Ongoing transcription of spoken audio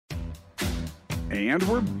And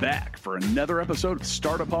we're back for another episode of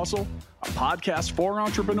Startup Hustle, a podcast for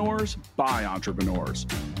entrepreneurs by entrepreneurs.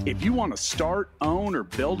 If you want to start, own, or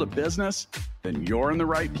build a business, then you're in the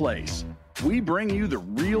right place. We bring you the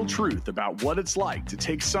real truth about what it's like to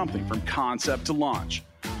take something from concept to launch.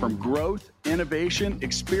 From growth, innovation,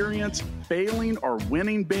 experience, failing, or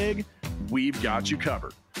winning big, we've got you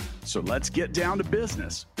covered. So let's get down to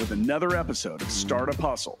business with another episode of Startup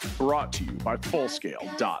Hustle, brought to you by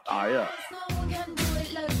Fullscale.io.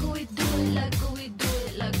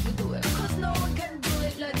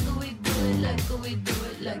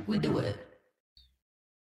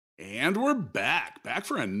 And we're back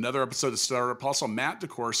for another episode of Startup Hustle. Matt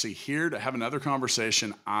DeCoursey here to have another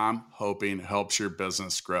conversation I'm hoping helps your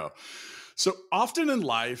business grow. So often in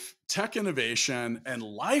life, tech innovation and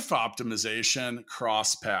life optimization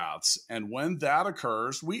cross paths. And when that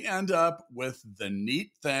occurs, we end up with the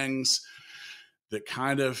neat things that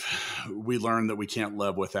kind of we learn that we can't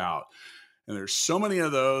live without. And there's so many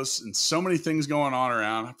of those and so many things going on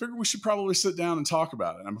around. I figured we should probably sit down and talk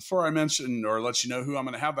about it. And before I mention or let you know who I'm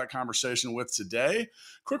going to have that conversation with today,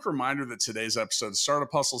 quick reminder that today's episode of Startup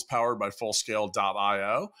Hustle is powered by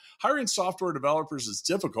Fullscale.io. Hiring software developers is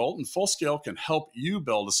difficult, and Fullscale can help you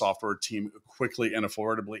build a software team quickly and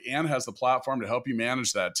affordably, and has the platform to help you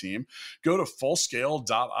manage that team. Go to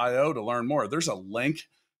Fullscale.io to learn more. There's a link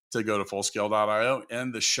to go to Fullscale.io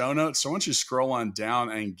in the show notes. So I want you to scroll on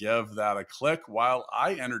down and give that a click while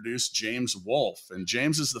I introduce James Wolfe. And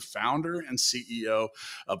James is the founder and CEO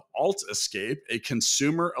of AltEscape, a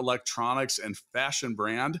consumer electronics and fashion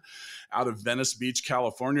brand out of Venice Beach,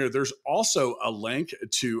 California. There's also a link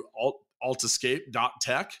to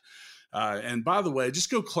AltEscape.tech. And by the way,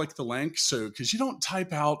 just go click the link. So, because you don't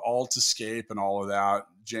type out AltEscape and all of that.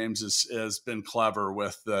 James has been clever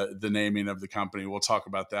with the naming of the company. We'll talk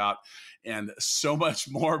about that and so much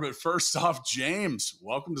more. But first off, James,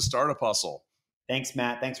 welcome to Startup Hustle. Thanks,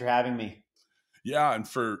 Matt. Thanks for having me. Yeah. And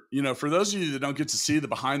for those of you that don't get to see the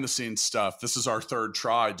behind the scenes stuff, this is our third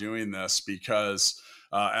try doing this because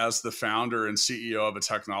as the founder and CEO of a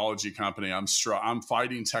technology company, I'm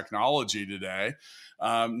fighting technology today.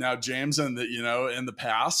 Now, James, in the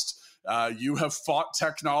past, you have fought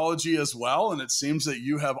technology as well, and it seems that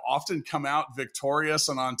you have often come out victorious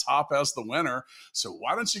and on top as the winner. So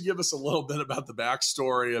why don't you give us a little bit about the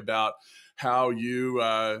backstory about how you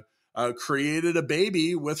created a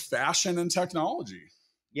baby with fashion and technology?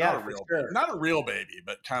 Yeah, not a real baby,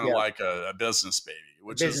 but kind of like a business baby.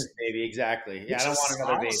 Business baby, exactly. Yeah, I don't want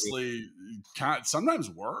another honestly, baby. Sometimes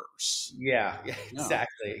worse. Yeah,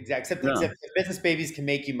 exactly. Except business babies can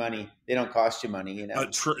make you money; they don't cost you money. You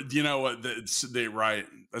know what? Right.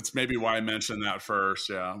 That's maybe why I mentioned that first.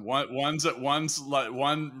 Yeah, one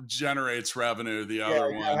generates revenue, the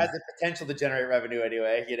other one has the potential to generate revenue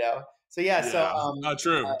anyway. So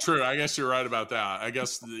true. I guess you're right about that. I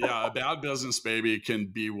guess a bad business baby can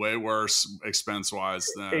be way worse expense wise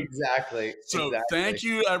than exactly. So thank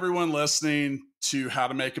you everyone listening to How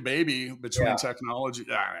to Make a Baby between technology.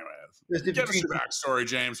 Anyway, give us your backstory,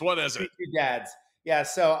 James. What is it? Two dads. Yeah.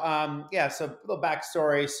 So so a little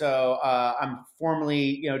backstory. So I'm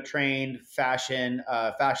formerly trained fashion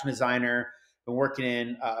designer. Been working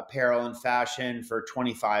in apparel and fashion for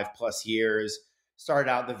 25 plus years.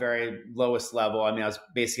 Started out at the very lowest level. I mean, I was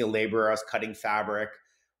basically a laborer. I was cutting fabric,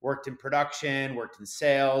 worked in production, worked in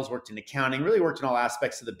sales, worked in accounting, really worked in all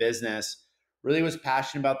aspects of the business. Really was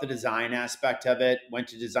passionate about the design aspect of it. Went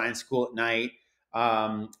to design school at night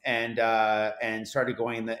and started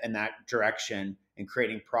going in that direction and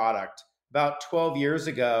creating product. About 12 years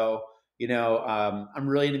ago, I'm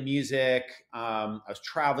really into music. I was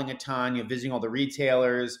traveling a ton, visiting all the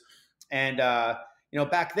retailers. And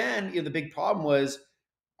back then, the big problem was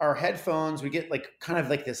our headphones, we get kind of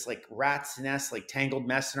this rat's nest, tangled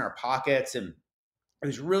mess in our pockets. And it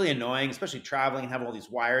was really annoying, especially traveling and having all these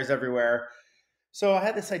wires everywhere. So I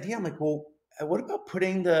had this idea. I'm like, well, what about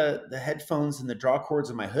putting the headphones in the draw cords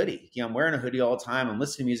of my hoodie? I'm wearing a hoodie all the time. I'm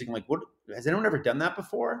listening to music. I'm like, what? Has anyone ever done that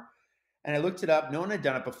before? And I looked it up. No one had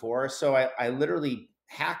done it before. So I literally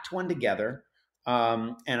hacked one together.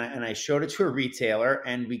 And I showed it to a retailer,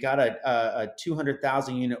 and we got a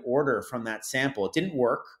 200,000 unit order from that sample. It didn't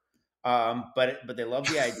work, but they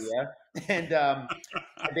loved the idea. And I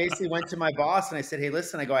basically went to my boss and I said, "Hey,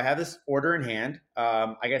 listen," I have this order in hand.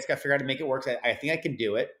 I guess got to figure out how to make it work. I think I can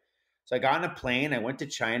do it. So I got on a plane. I went to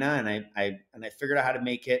China and I figured out how to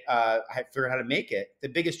make it. The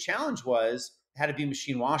biggest challenge was it had to be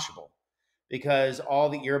machine washable because all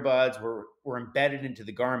the earbuds were embedded into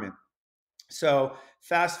the garment. So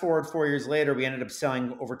fast forward 4 years later, we ended up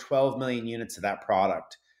selling over 12 million units of that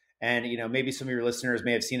product. And, maybe some of your listeners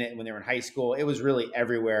may have seen it when they were in high school. It was really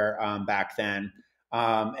everywhere back then.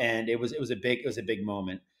 And it was a big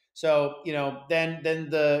moment. So, then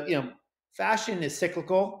fashion is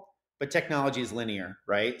cyclical, but technology is linear,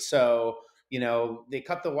 right? So, they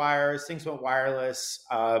cut the wires, things went wireless.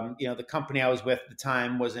 The company I was with at the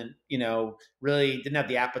time wasn't, really didn't have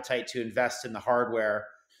the appetite to invest in the hardware.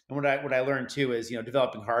 And what I learned too is,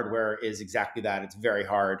 developing hardware is exactly that. It's very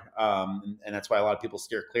hard. And that's why a lot of people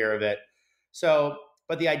steer clear of it. So,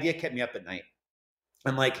 but the idea kept me up at night.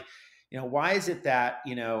 I'm like, why is it that,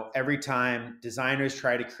 every time designers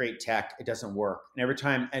try to create tech, it doesn't work. And every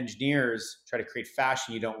time engineers try to create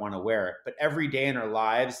fashion, you don't want to wear it. But every day in our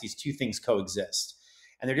lives, these two things coexist.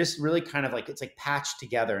 And they're just really kind of like, it's like patched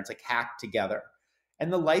together. It's like hacked together.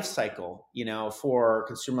 And the life cycle, for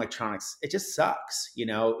consumer electronics, it just sucks,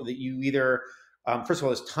 that you either, first of all,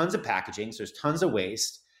 there's tons of packaging, so there's tons of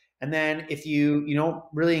waste. And then if you don't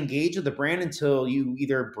really engage with the brand until you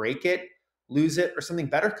either break it, lose it, or something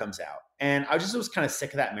better comes out. And I just was kind of sick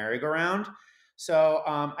of that merry-go-round. So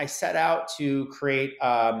I set out to create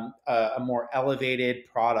a more elevated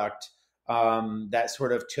product that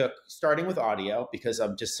sort of took, starting with audio, because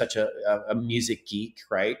I'm just such a music geek,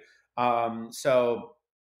 right? So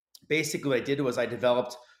basically what I did was I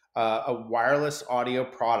developed a wireless audio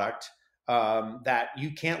product that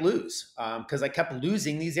you can't lose, because I kept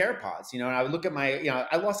losing these AirPods, and I would look at my,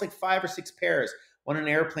 I lost like 5 or 6 pairs, one in an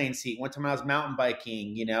airplane seat, one time I was mountain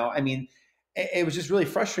biking, it was just really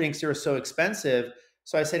frustrating because they were so expensive.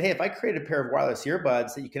 So I said, hey, if I create a pair of wireless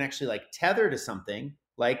earbuds that you can actually like tether to something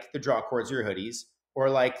like the draw cords of your hoodies, or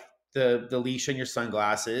like the leash on your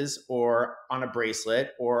sunglasses, or on a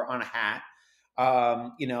bracelet, or on a hat,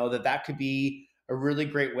 that could be a really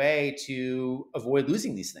great way to avoid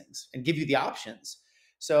losing these things and give you the options.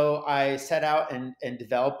 So I set out and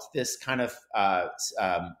developed this kind of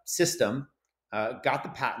system, got the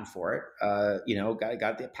patent for it,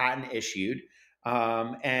 got the patent issued,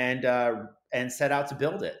 and set out to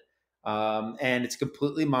build it. And it's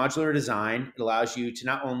completely modular design. It allows you to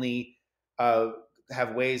not only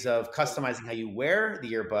have ways of customizing how you wear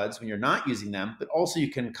the earbuds when you're not using them, but also you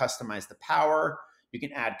can customize the power, you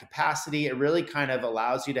can add capacity. It really kind of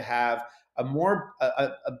allows you to have a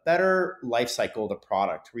better life cycle of the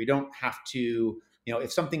product, where you don't have to,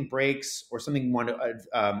 if something breaks or something you want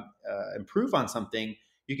to improve on something,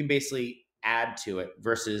 you can basically add to it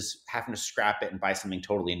versus having to scrap it and buy something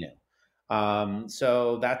totally new.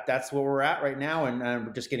 So that's where we're at right now. And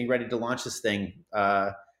we're just getting ready to launch this thing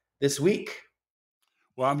this week.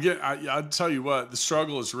 Well, I'll tell you what, the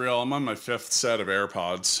struggle is real. I'm on my 5th set of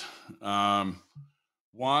AirPods.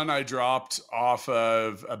 One I dropped off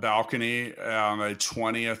of a balcony on a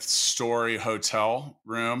 20th story hotel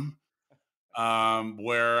room,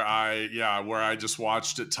 where I just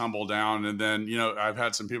watched it tumble down. And then, I've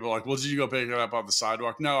had some people like, well, did you go pick it up off the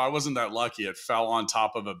sidewalk? No, I wasn't that lucky. It fell on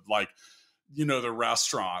top of the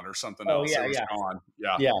restaurant or something else. Yeah, it was gone.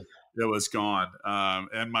 Yeah. It was gone.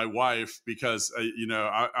 And my wife, because,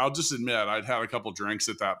 I'll just admit, I'd had a couple drinks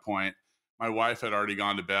at that point. My wife had already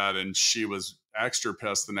gone to bed, and she was extra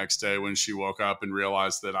pissed the next day when she woke up and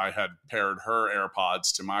realized that I had paired her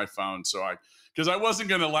AirPods to my phone. Because I wasn't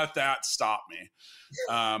going to let that stop me.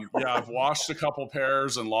 I've washed a couple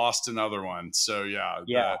pairs and lost another one. So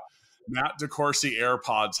the Matt DeCourcy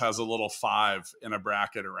AirPods has a little 5 in a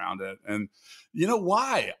bracket around it. And you know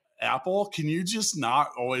why? Apple, can you just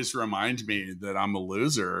not always remind me that I'm a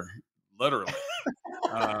loser? Literally.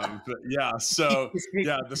 The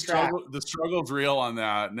struggle is real on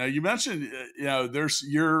that. Now you mentioned, there's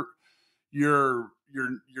your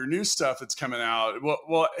new stuff that's coming out.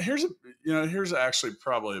 Well, here's actually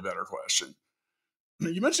probably a better question.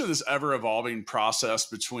 You mentioned this ever evolving process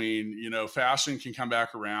between, fashion can come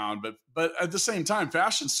back around, but at the same time,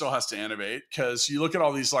 fashion still has to innovate, because you look at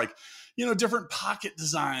all these different pocket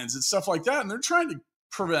designs and stuff like that, and they're trying to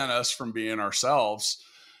prevent us from being ourselves.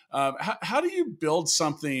 How do you build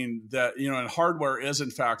something that, and hardware is in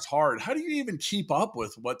fact hard? How do you even keep up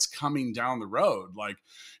with what's coming down the road?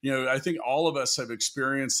 I think all of us have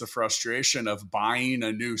experienced the frustration of buying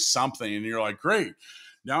a new something, and you're like, great.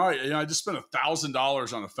 Now I just spent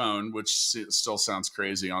 $1,000 on a phone, which still sounds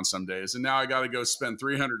crazy on some days. And now I got to go spend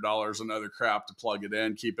 $300 on other crap to plug it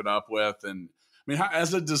in, keep it up with. And I mean,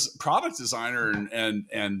 as a product designer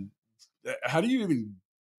and how do you even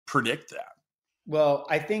predict that? Well,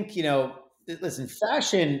 I think, listen,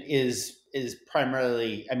 fashion is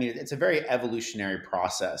primarily, it's a very evolutionary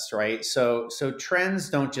process, right? So trends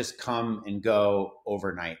don't just come and go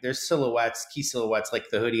overnight. There's key silhouettes, like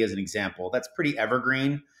the hoodie as an example. That's pretty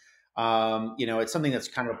evergreen. It's something that's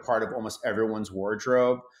kind of a part of almost everyone's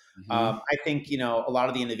wardrobe. Mm-hmm. I think, a lot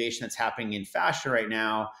of the innovation that's happening in fashion right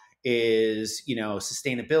now is,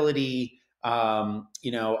 sustainability,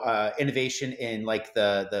 innovation in like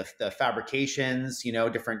the fabrications,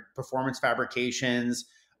 different performance fabrications.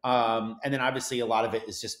 And then obviously a lot of it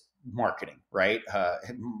is just marketing, right?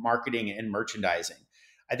 Marketing and merchandising.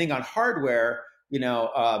 I think on hardware,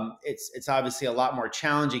 it's obviously a lot more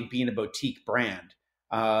challenging being a boutique brand.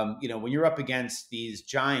 When you're up against these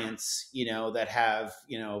giants, that have,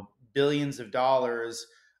 billions of dollars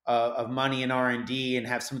of money in R&D and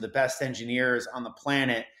have some of the best engineers on the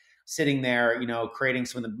planet sitting there, creating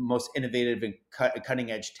some of the most innovative and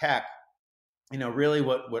cutting edge tech. Really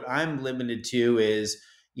what I'm limited to is,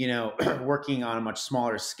 working on a much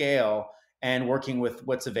smaller scale and working with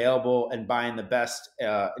what's available and buying the best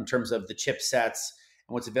in terms of the chipsets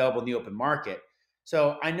and what's available in the open market.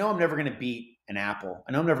 So I know I'm never going to beat an Apple.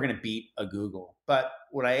 I know I'm never going to beat a Google. But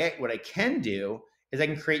what I can do is I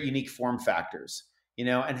can create unique form factors,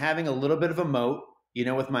 and having a little bit of a moat,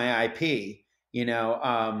 with my IP.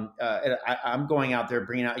 I'm going out there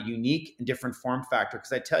bringing out a unique and different form factor,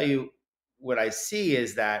 because I tell you, what I see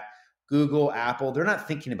is that Google, Apple, they're not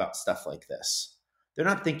thinking about stuff like this. They're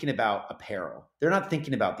not thinking about apparel. They're not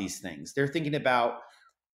thinking about these things. They're thinking about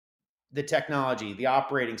the technology, the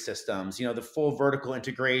operating systems, the full vertical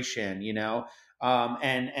integration,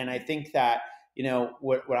 and I think that,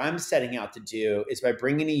 what I'm setting out to do is by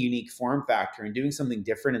bringing a unique form factor and doing something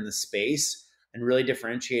different in the space and really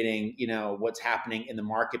differentiating, what's happening in the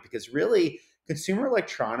market, because really consumer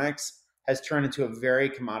electronics has turned into a very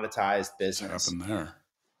commoditized business. What's happened there?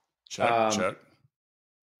 Check. Can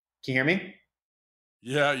you hear me?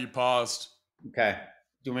 Yeah, you paused. Okay.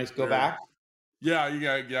 Do you want me to go back? Yeah,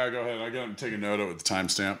 go ahead. I got to take a note of it with the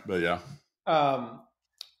timestamp, but yeah.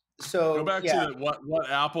 So go back to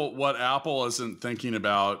what Apple isn't thinking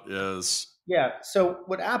about is. Yeah. So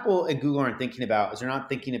what Apple and Google aren't thinking about is they're not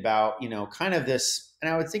thinking about, kind of this, and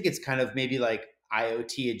I would think it's kind of maybe like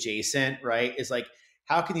IoT adjacent, right? Is like,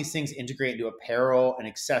 how can these things integrate into apparel and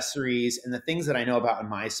accessories and the things that I know about in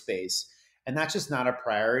my space? And that's just not a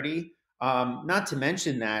priority. Not to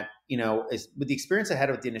mention that, with the experience I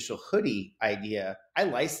had with the initial hoodie idea, I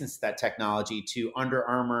licensed that technology to Under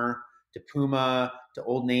Armour, to Puma, to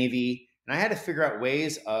Old Navy. And I had to figure out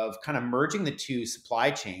ways of kind of merging the two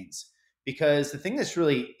supply chains. Because the thing that's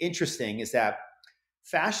really interesting is that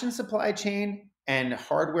fashion supply chain and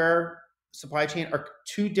hardware supply chain are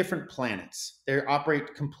two different planets. They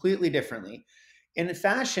operate completely differently. In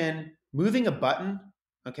fashion, moving a button,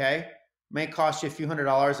 okay, might cost you a few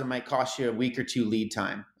 $100s and might cost you a week or two lead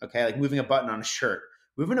time. Okay, like moving a button on a shirt.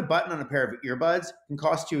 Moving a button on a pair of earbuds can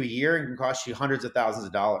cost you a year and can cost you hundreds of thousands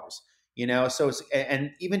of dollars. So it's,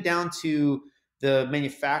 and even down to the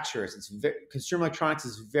manufacturers, consumer electronics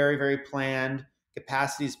is very, very planned.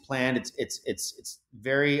 Capacity is planned. It's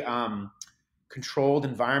very controlled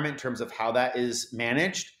environment in terms of how that is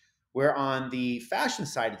managed. Where on the fashion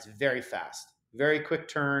side, it's very fast, very quick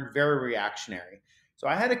turn, very reactionary. So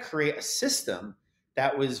I had to create a system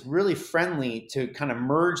that was really friendly to kind of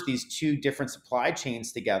merge these two different supply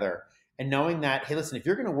chains together. And knowing that, hey, listen, if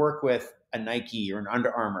you're going to work with a Nike or an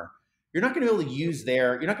Under Armour, you're not going to be able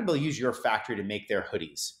to use your factory to make their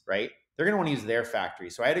hoodies, right? They're going to want to use their factory.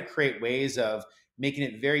 So I had to create ways of making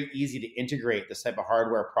it very easy to integrate this type of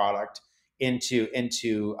hardware product into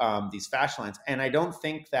these fashion lines. And I don't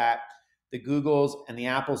think that the Googles and the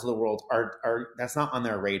Apples of the world are that's not on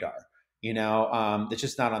their radar. It's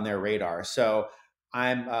just not on their radar. So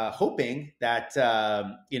I'm hoping that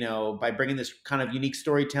by bringing this kind of unique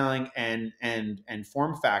storytelling and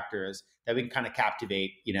form factors, that we can kind of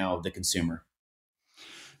captivate the consumer.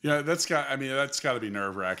 Yeah, that's got to be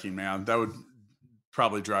nerve-wracking, man. That would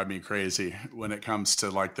probably drive me crazy when it comes to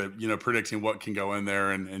like the predicting what can go in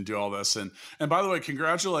there and do all this. And by the way,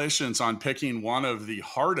 congratulations on picking one of the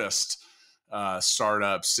hardest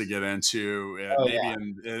startups to get into.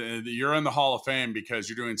 You're in the Hall of Fame because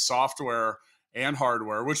you're doing software and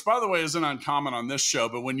hardware, which by the way isn't uncommon on this show.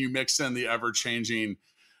 But when you mix in the ever-changing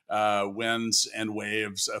winds and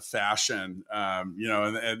waves of fashion,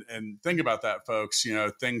 and think about that, folks.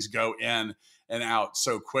 Things go in and out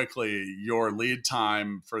so quickly. Your lead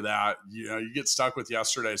time for that, you get stuck with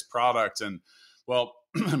yesterday's product, and well,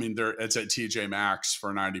 I mean, it's at TJ Maxx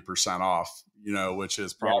for 90% off. Which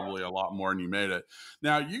is probably a lot more than you made it.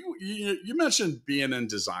 Now, you mentioned being in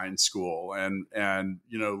design school and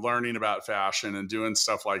learning about fashion and doing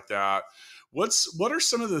stuff like that. What are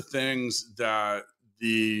some of the things that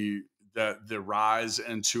the rise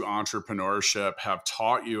into entrepreneurship have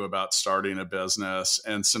taught you about starting a business,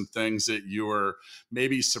 and some things that you were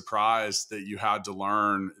maybe surprised that you had to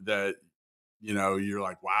learn that you're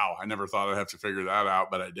like, wow, I never thought I'd have to figure that out,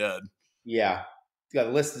 but I did. Yeah. Yeah,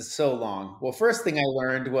 the list is so long. Well, first thing I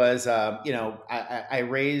learned was, I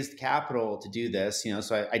raised capital to do this,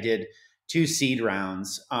 so I did 2 seed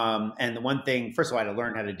rounds. And the one thing, first of all, I had to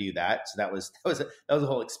learn how to do that. So that was a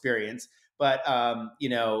whole experience. But,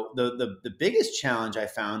 the biggest challenge I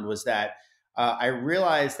found was that I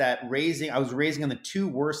realized that I was raising on the two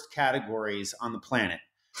worst categories on the planet,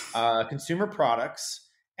 consumer products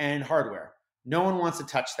and hardware. No one wants to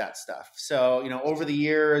touch that stuff. So, over the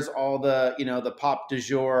years, all the pop du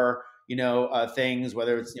jour, things,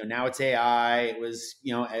 whether it's, now it's AI, it was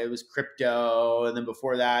crypto. And then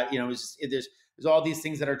before that, there's all these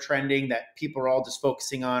things that are trending that people are all just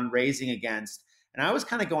focusing on raising against. And I was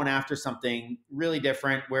kind of going after something really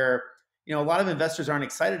different where, a lot of investors aren't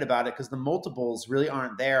excited about it because the multiples really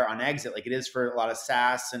aren't there on exit like it is for a lot of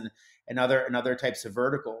SaaS and other types of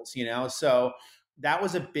verticals, So that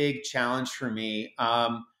was a big challenge for me.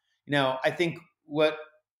 I think what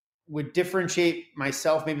would differentiate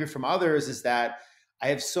myself maybe from others is that I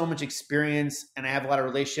have so much experience and I have a lot of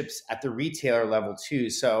relationships at the retailer level too.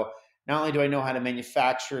 So not only do I know how to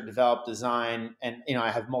manufacture, develop, design, and I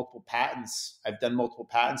have multiple patents. I've done multiple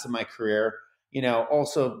patents in my career.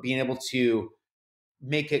 Also being able to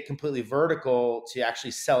make it completely vertical to actually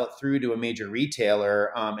sell it through to a major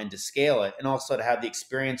retailer, and to scale it, and also to have the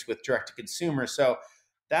experience with direct to consumer. So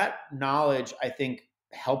that knowledge, I think,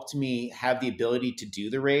 helped me have the ability to do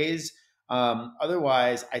the raise.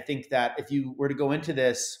 Otherwise, I think that if you were to go into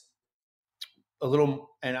this a little,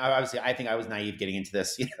 and obviously I think I was naive getting into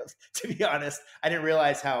this, to be honest, I didn't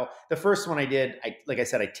realize how the first one I did, like I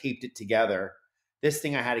said, I taped it together. This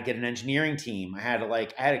thing, I had to get an engineering team. I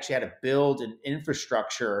actually had to build an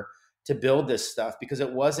infrastructure to build this stuff because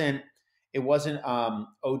it wasn't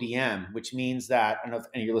ODM, which means that, I don't know if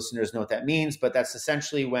any of your listeners know what that means, but that's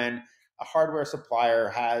essentially when a hardware supplier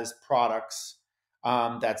has products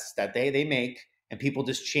that they make, and people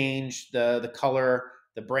just change the color,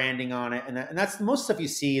 the branding on it, and that's the most stuff you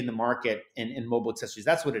see in the market in mobile accessories.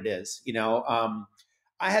 That's what it is.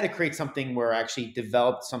 I had to create something where I actually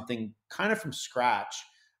developed something kind of from scratch,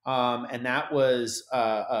 and that was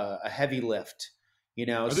a heavy lift.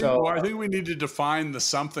 I think we need to define the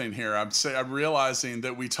something here. I'm realizing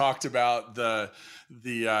that we talked about the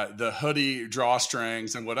hoodie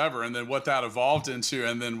drawstrings and whatever, and then what that evolved into,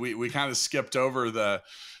 and then we kind of skipped over the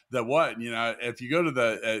what. If you go to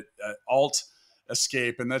the alt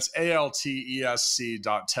escape, and that's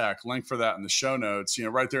altesc.tech, link for that in the show notes,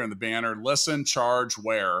 right there in the banner, listen, charge,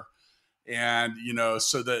 wear. And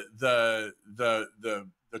so the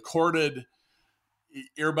corded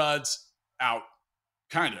earbuds out,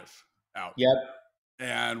 kind of out. Yep.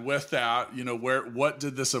 And with that, what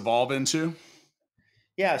did this evolve into?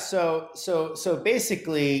 Yeah. So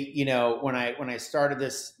basically, when I started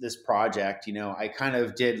this project, I kind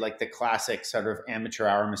of did like the classic sort of amateur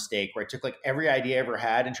hour mistake where I took like every idea I ever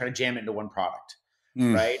had and tried to jam it into one product.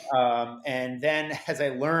 Right. And then as I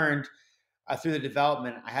learned through the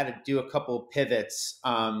development, I had to do a couple of pivots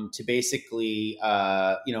to basically,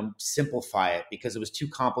 simplify it because it was too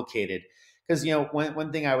complicated. Because,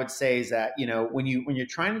 one thing I would say is that, when you're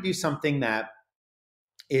trying to do something that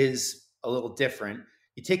is a little different,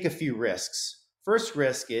 you take a few risks. First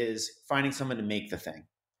risk is finding someone to make the thing,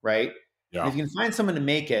 right? Yeah. And if you can find someone to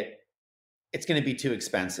make it, it's going to be too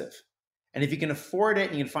expensive. And if you can afford it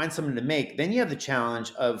and you can find someone to make, then you have the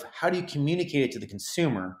challenge of how do you communicate it to the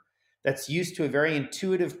consumer that's used to a very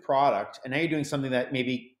intuitive product, and now you're doing something that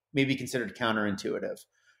maybe considered counterintuitive,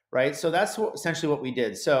 right? So that's essentially what we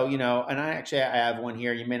did. So, and I have one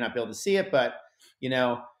here. You may not be able to see it, but,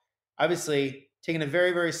 obviously taking a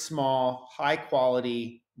very, very small, high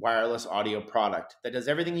quality wireless audio product that does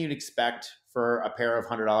everything you'd expect for a pair of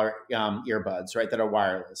 $100 earbuds, right? That are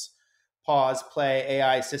wireless. Pause, play,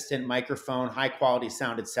 AI assistant, microphone, high quality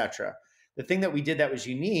sound, etc. The thing that we did that was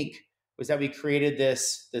unique was that we created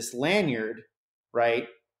this lanyard, right,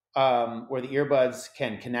 where the earbuds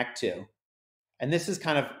can connect to. And this is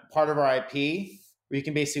kind of part of our IP, where you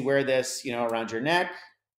can basically wear this, around your neck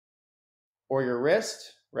or your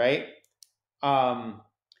wrist, right? And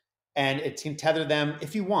it can tether them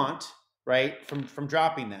if you want, right, from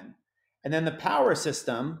dropping them. And then the power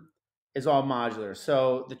system is all modular.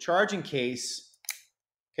 So the charging case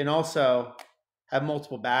can also have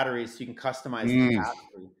multiple batteries, so you can customize the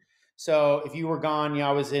capacity. So if you were gone,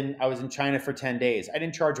 I was in China for 10 days. I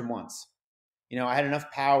didn't charge them once. I had enough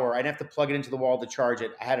power. I didn't have to plug it into the wall to charge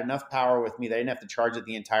it. I had enough power with me that I didn't have to charge it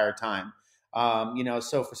the entire time.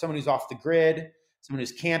 So for someone who's off the grid, someone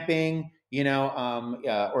who's camping,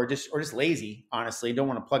 or just lazy, honestly, don't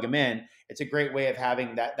want to plug them in. It's a great way of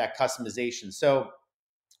having that customization. So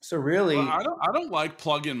Well, really, I don't like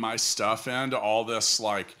plugging my stuff into all this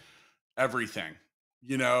like everything.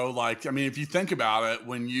 Like I mean, if you think about it,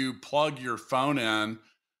 when you plug your phone in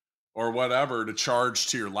or whatever to charge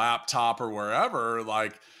to your laptop or wherever,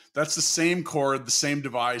 like that's the same cord, the same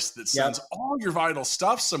device that yep. sends all your vital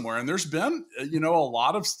stuff somewhere. And there's been, a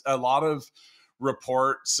lot of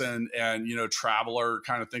reports and traveler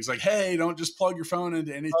kind of things like, hey, don't just plug your phone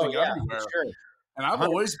into Oh anything yeah, for everywhere. sure. And I've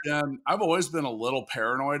always been a little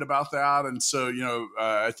paranoid about that. And so,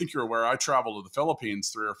 I think you're aware I travel to the Philippines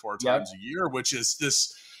 3 or 4 Yep. times a year, which is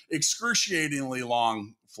this excruciatingly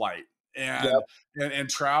long flight and Yep. and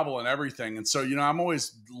travel and everything. And so, I'm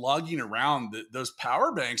always lugging around those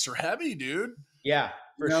power banks are heavy, dude. Yeah,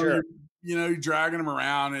 You for know, sure. you're dragging them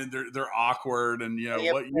around and they're awkward. And And you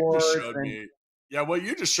have what you just cords showed and me, yeah, what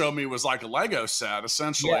you just showed me was like a Lego set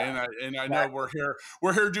essentially. yeah, And I know exactly.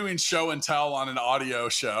 we're here doing show and tell on an audio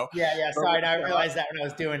show. Yeah, yeah. But Sorry, I realized that when I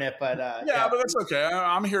was doing it, but yeah, yeah, but that's okay.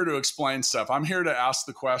 I'm here to explain stuff. I'm here to ask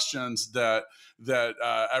the questions that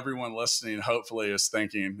everyone listening hopefully is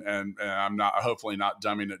thinking, and I'm not hopefully not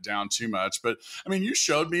dumbing it down too much. But I mean, you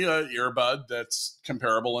showed me a earbud that's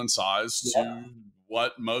comparable in size yeah, to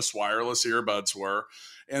what most wireless earbuds were,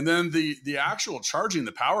 and then the actual charging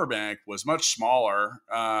the power bank was much smaller,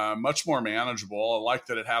 much more manageable. I like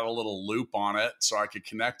that it had a little loop on it, so I could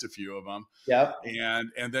connect a few of them, yep,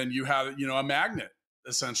 and then you had a magnet yeah,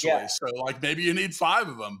 essentially. So like maybe you need 5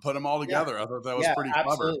 of them, put them all yeah. together. I thought that was Yeah, pretty clever.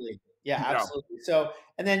 absolutely. Yeah, Yeah. absolutely. So,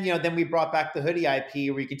 and then then we brought back the hoodie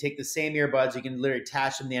IP, where you can take the same earbuds, you can literally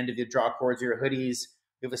attach them to the end of your draw cords, your hoodies.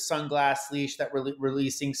 We have a sunglass leash that we're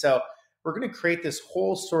releasing. So we're going to create this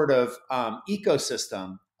whole sort of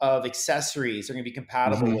ecosystem of accessories that are going to be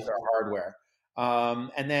compatible Mhm. with our hardware.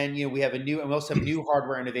 And then we have and we also have new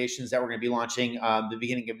hardware innovations that we're going to be launching the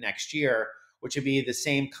beginning of next year, which would be the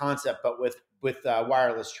same concept but with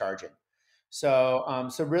wireless charging. So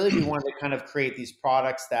really, we wanted to kind of create these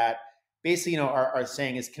products that basically, are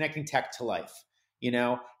saying is connecting tech to life.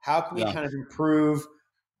 How can we Yeah. kind of improve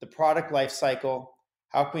the product life cycle?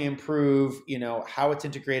 How can we improve, how it's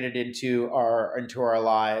integrated into our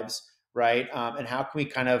lives, right? And how can we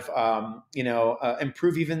kind of,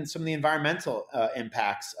 improve even some of the environmental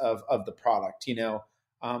impacts of the product?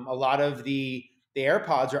 A lot of the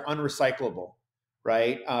AirPods are unrecyclable,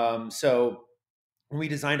 right? So when we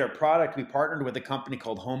designed our product, we partnered with a company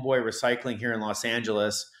called Homeboy Recycling here in Los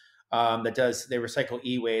Angeles they recycle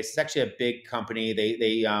e-waste. It's actually a big company.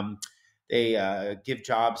 They give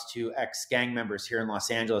jobs to ex gang members here in Los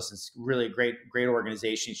Angeles. It's really a great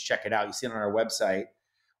organization. You should check it out. You see it on our website.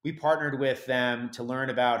 We partnered with them to learn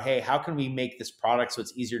about, hey, how can we make this product so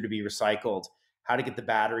it's easier to be recycled? How to get the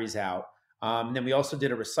batteries out? And then we also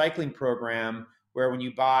did a recycling program where when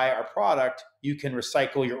you buy our product, you can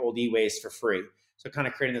recycle your old e-waste for free. So kind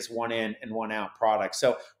of creating this one in and one out product.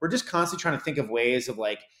 So we're just constantly trying to think of ways of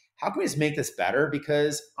like, how can we just make this better?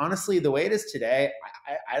 Because honestly, the way it is today,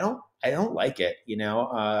 I don't like it.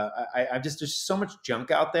 I just there's so much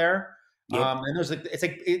junk out there, Yep. and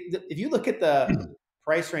if you look at the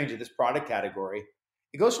price range of this product category,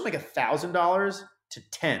 it goes from like $1,000 to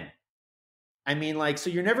 10. I mean, like,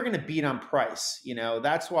 so you're never going to beat on price.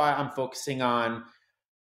 That's why I'm focusing on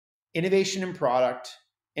innovation in product,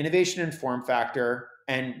 innovation in form factor,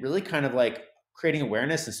 and really kind of like creating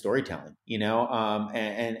awareness and storytelling,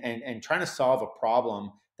 and trying to solve a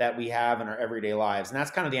problem that we have in our everyday lives. And that's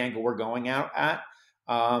kind of the angle we're going out at,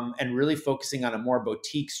 and really focusing on a more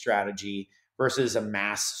boutique strategy versus a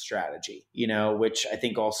mass strategy, which I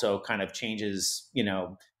think also kind of changes,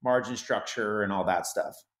 margin structure and all that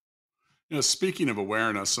stuff. Speaking of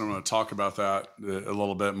awareness, I'm going to talk about that a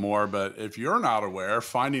little bit more. But if you're not aware,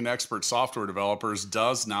 finding expert software developers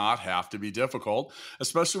does not have to be difficult,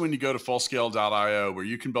 especially when you go to Fullscale.io, where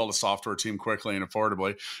you can build a software team quickly and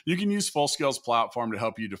affordably. You can use Fullscale's platform to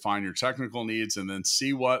help you define your technical needs and then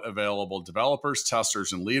see what available developers,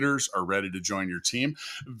 testers, and leaders are ready to join your team.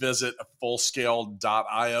 Visit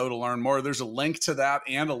Fullscale.io to learn more. There's a link to that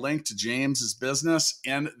and a link to James's business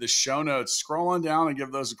in the show notes. Scroll on down and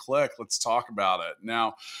give those a click. Let's talk about it.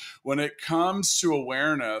 Now, when it comes to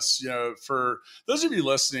awareness, for those of you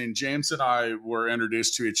listening, James and I were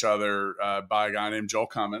introduced to each other by a guy named Joel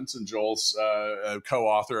Cummins, and Joel's a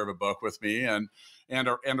co-author of a book with me and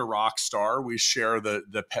a rock star. We share the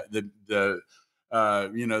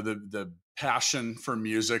passion for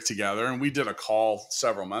music together. And we did a call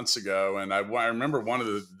several months ago. And I remember one of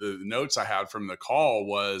the notes I had from the call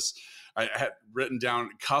was I had written down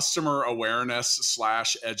customer awareness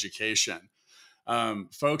 / education.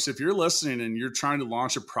 Folks, if you're listening and you're trying to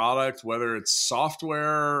launch a product, whether it's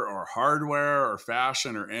software or hardware or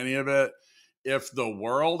fashion or any of it, if the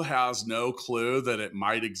world has no clue that it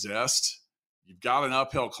might exist, you've got an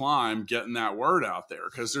uphill climb getting that word out there,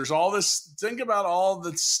 because there's all this, think about all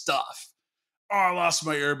the stuff. Oh, I lost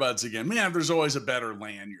my earbuds again. Man, there's always a better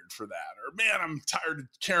lanyard for that. Or man, I'm tired of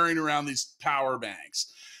carrying around these power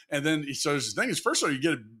banks. And then, so the thing is, first of all, you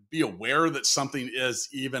get to be aware that something is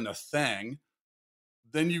even a thing.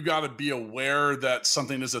 Then you got to be aware that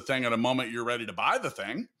something is a thing at a moment you're ready to buy the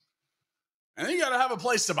thing. And then you got to have a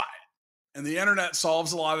place to buy it. And the internet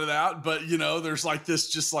solves a lot of that. But, you know, there's like this,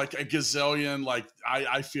 just like a gazillion, like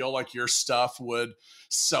I feel like your stuff would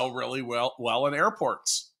sell really well in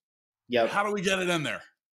airports. Yep. How do we get it in there?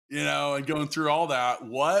 You know, and going through all that,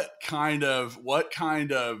 what kind of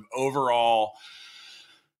overall,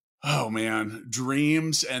 oh man,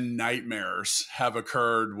 dreams and nightmares have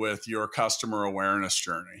occurred with your customer awareness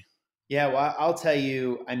journey? Yeah, well, I'll tell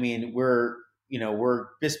you, I mean, we're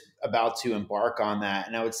just about to embark on that.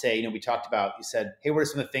 And I would say, we talked about, you said, hey, what are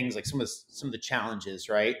some of the things, like some of the challenges,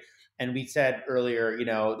 right? And we said earlier,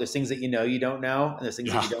 there's things that you don't know, and there's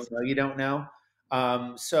things that you don't know.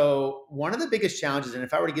 So one of the biggest challenges, and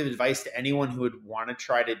if I were to give advice to anyone who would want to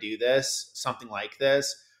try to do this, something like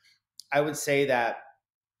this, I would say that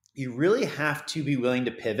you really have to be willing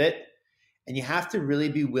to pivot, and you have to really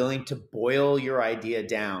be willing to boil your idea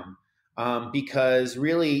down. Because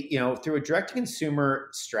really, through a direct-to-consumer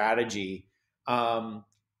strategy,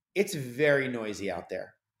 it's very noisy out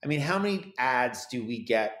there. I mean, how many ads do we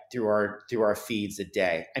get through our feeds a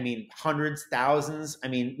day? I mean, hundreds, thousands. I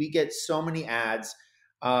mean, we get so many ads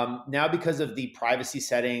now because of the privacy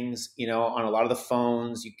settings. On a lot of the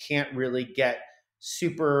phones, you can't really get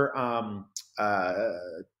super.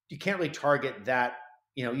 You can't really target that.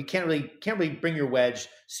 You can't really bring your wedge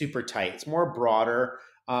super tight. It's more broader.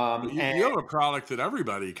 You have a product that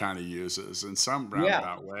everybody kind of uses in some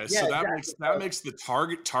roundabout way. So that makes the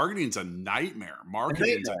targeting's a nightmare.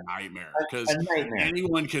 Marketing's a nightmare because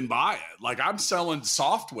anyone can buy it. Like, I'm selling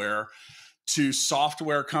software to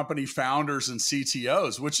software company founders and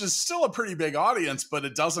CTOs, which is still a pretty big audience, but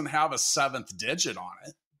it doesn't have a seventh digit on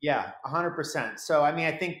it. Yeah, 100%. So, I mean,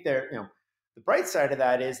 I think the bright side of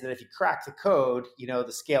that is that if you crack the code, the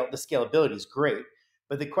scalability is great.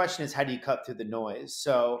 But the question is, how do you cut through the noise?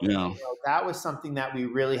 So that was something that we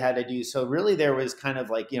really had to do. So really there was kind of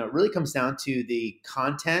like, it really comes down to the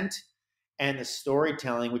content and the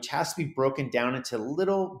storytelling, which has to be broken down into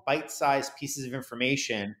little bite-sized pieces of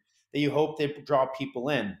information that you hope they draw people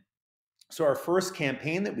in. So our first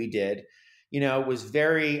campaign that we did, was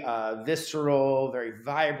very visceral, very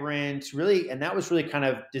vibrant, really. And that was really kind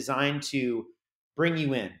of designed to bring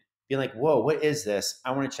you in, being like, whoa, what is this?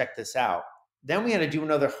 I want to check this out. Then we had to do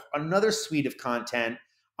another suite of content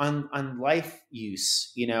on life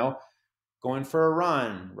use, going for a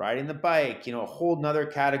run, riding the bike, a whole nother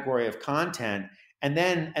category of content. And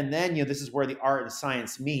then, this is where the art and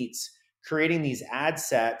science meets, creating these ad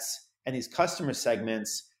sets and these customer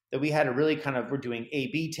segments that we had to really we're doing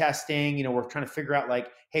A/B testing. We're trying to figure out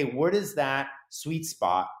like, hey, what is that sweet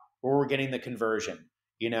spot where we're getting the conversion,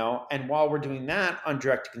 And while we're doing that on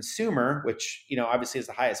direct to consumer, which, obviously is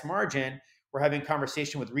the highest margin, we're having a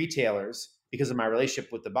conversation with retailers because of my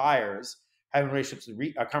relationship with the buyers, having relationships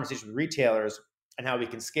with conversations with retailers and how we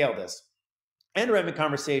can scale this. And we're having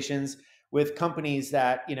conversations with companies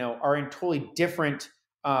that, are in totally different,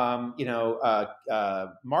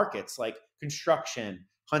 markets like construction,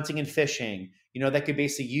 hunting and fishing, that could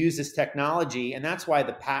basically use this technology. And that's why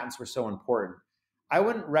the patents were so important. I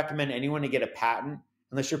wouldn't recommend anyone to get a patent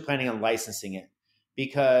unless you're planning on licensing it.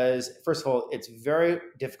 Because first of all, it's very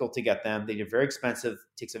difficult to get them. They're very expensive.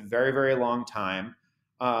 It takes a very, very long time.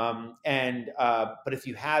 But if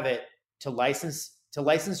you have it to license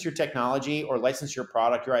your technology or license your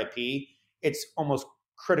product, your IP, it's almost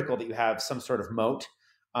critical that you have some sort of moat.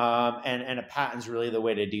 And a patent's really the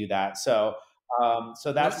way to do that. So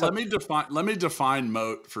that's let me define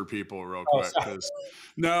moat for people real quick.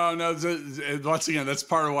 Once again, that's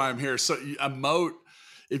part of why I'm here. So a moat,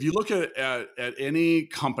 if you look at any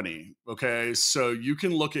company, okay, so you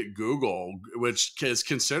can look at Google, which is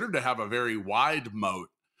considered to have a very wide moat,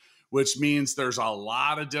 which means there's a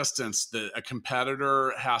lot of distance that a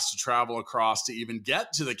competitor has to travel across to even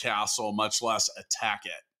get to the castle, much less attack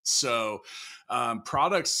it. So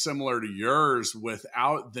products similar to yours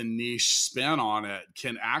without the niche spin on it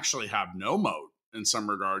can actually have no moat in some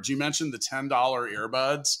regards. You mentioned the $10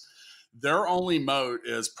 earbuds. Their only moat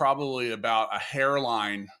is probably about a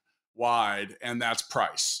hairline wide, and that's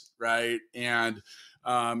price, right? And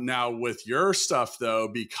Now with your stuff though,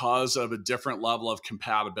 because of a different level of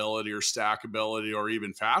compatibility or stackability or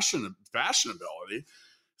even fashionability,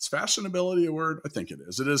 is fashionability a word? I think it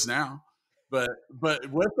is. It is now. But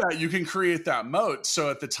with that, you can create that moat. So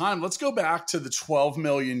at the time, let's go back to the 12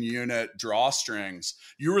 million unit drawstrings.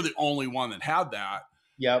 You were the only one that had that.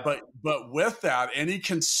 Yeah. But with that, any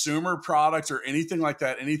consumer product or anything like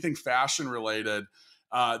that, anything fashion related,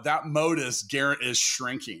 that moat is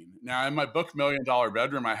shrinking. Now, in my book, $1 Million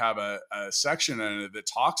Bedroom, I have a section in it that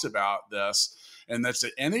talks about this. And that's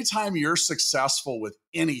that anytime you're successful with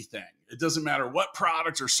anything, it doesn't matter what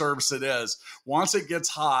product or service it is, once it gets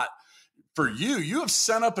hot, for you, you have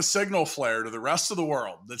sent up a signal flare to the rest of the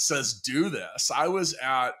world that says, do this. I was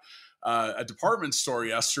at a department store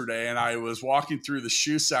yesterday and I was walking through the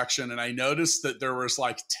shoe section and I noticed that there was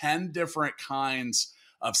like 10 different kinds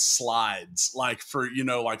of slides, like for,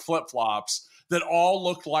 like flip-flops that all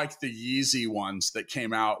looked like the Yeezy ones that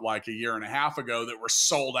came out like a year and a half ago that were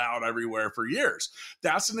sold out everywhere for years.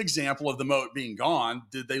 That's an example of the moat being gone.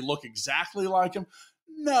 Did they look exactly like them?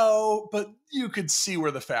 No, but you could see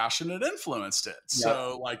where the fashion had influenced it. Yep.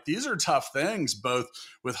 So like these are tough things, both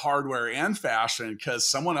with hardware and fashion, because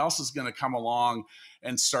someone else is going to come along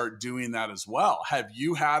and start doing that as well. Have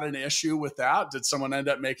you had an issue with that? Did someone end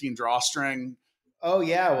up making drawstring? Oh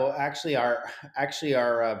yeah. Well, actually our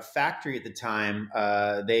factory at the time,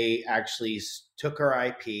 they actually took our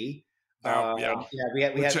IP.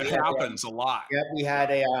 Which happens a lot.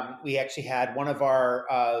 Yeah, we actually had one of our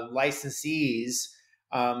licensees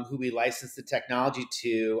who we licensed the technology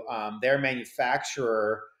to, their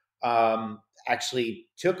manufacturer actually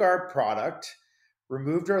took our product,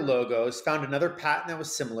 removed our logos, found another patent that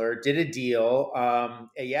was similar, did a deal.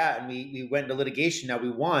 And we went into litigation. Now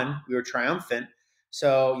we won, we were triumphant.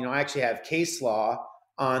 So, I actually have case law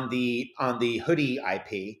on the hoodie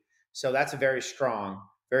IP. So that's a very strong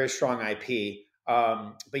IP.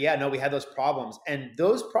 But yeah, no, we had those problems, and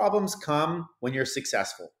those problems come when you're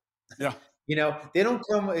successful. Yeah. They don't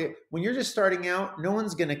come when you're just starting out. No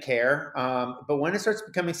one's going to care. But when it starts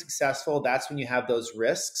becoming successful, that's when you have those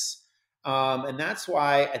risks. And that's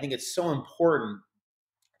why I think it's so important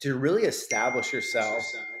to really establish yourself,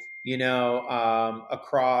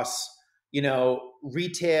 across,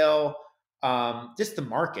 retail, just the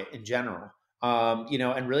market in general,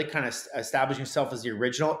 and really kind of establish yourself as the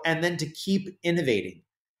original, and then to keep innovating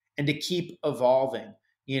and to keep evolving.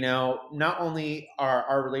 Not only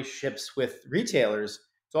our relationships with retailers,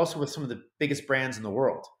 it's also with some of the biggest brands in the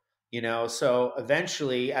world, so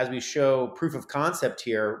eventually, as we show proof of concept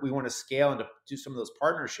here, we want to scale and to do some of those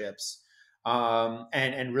partnerships,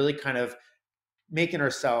 and really kind of keeping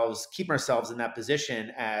ourselves in that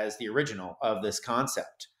position as the original of this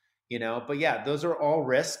concept, but yeah, those are all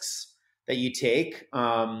risks that you take,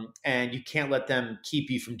 and you can't let them keep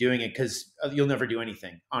you from doing it, because you'll never do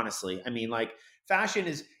anything, honestly. I mean, like, fashion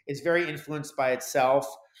is very influenced by itself.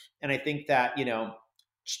 And I think that,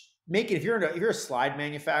 if you're a slide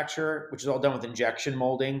manufacturer, which is all done with injection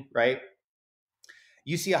molding, right?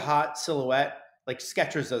 You see a hot silhouette, like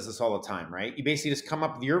Skechers does this all the time, right? You basically just come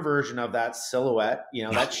up with your version of that silhouette,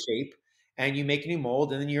 that shape, and you make a new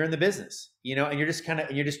mold, and then you're in the business, and you're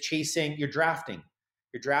just chasing, you're drafting,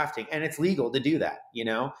 and it's legal to do that,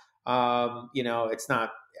 it's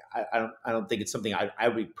not, I don't think it's something I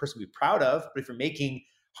would personally be proud of, but if you're making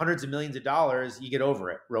hundreds of millions of dollars, you get over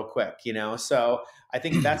it real quick, So I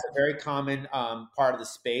think that's a very common part of the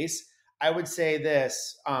space. I would say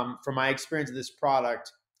this, from my experience of this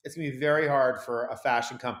product, it's going to be very hard for a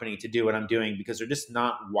fashion company to do what I'm doing, because they're just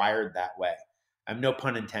not wired that way. No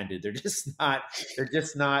pun intended. They're just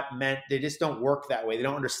not meant. They just don't work that way. They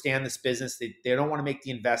don't understand this business. They don't want to make the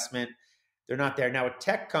investment. They're not there. Now, a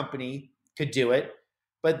tech company could do it,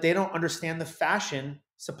 but they don't understand the fashion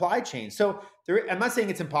supply chain. So I'm not saying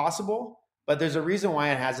it's impossible, but there's a reason why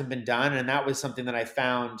it hasn't been done. And that was something that I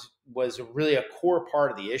found was really a core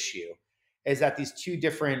part of the issue, is that these two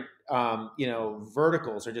different,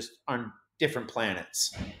 verticals are just on different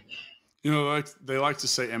planets. They like to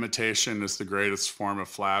say imitation is the greatest form of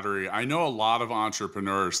flattery. I know a lot of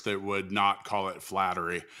entrepreneurs that would not call it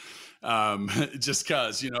flattery. Just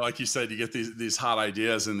because, like you said, you get these hot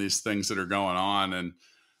ideas and these things that are going on, and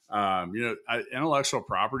intellectual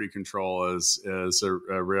property control is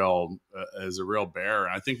a real bear.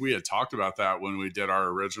 And I think we had talked about that when we did our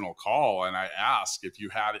original call, and I asked if you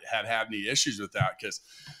had any issues with that, because,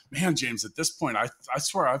 man, James, at this point, I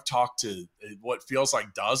swear I've talked to what feels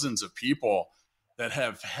like dozens of people that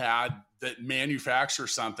manufacture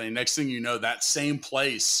something. Next thing you know, that same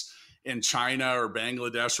place in China or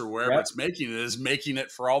Bangladesh or wherever it's making it is making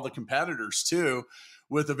it for all the competitors too,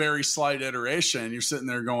 with a very slight iteration, you're sitting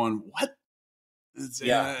there going, what?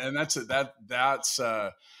 And that's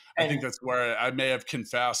I think that's where I may have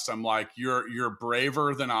confessed. I'm like, you're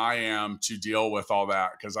braver than I am to deal with all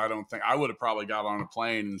that, because I don't think I would have probably got on a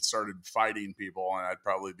plane and started fighting people, and I'd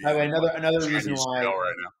probably be another reason why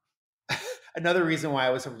right now. Another reason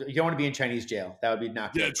why you don't want to be in Chinese jail. That would be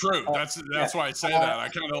not good. Yeah, true. That's why I say that. I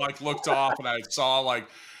kind of like looked off and I saw like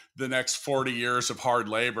the next 40 years of hard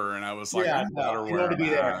labor, and I was like, you want to be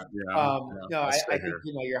there. I think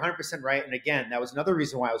you're 100% right. And again, that was another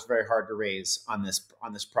reason why it was very hard to raise on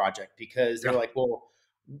this project, because they're like, well,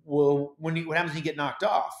 what happens when you get knocked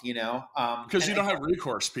off? Because you don't have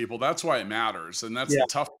recourse, people. That's why it matters, and that's the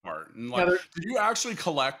tough part. And like, did you actually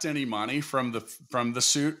collect any money from the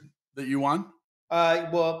suit that you won?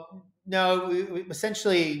 Well, no.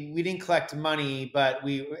 Essentially, we didn't collect money, but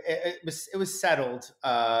it was settled.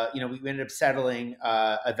 We ended up settling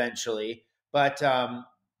eventually. But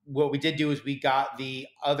what we did do is we got the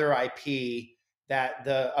other IP that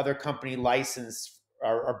the other company licensed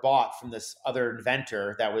or bought from this other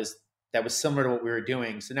inventor that was similar to what we were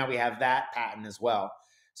doing. So now we have that patent as well.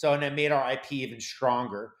 So, and it made our IP even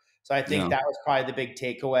stronger. So I think that was probably the big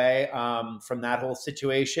takeaway from that whole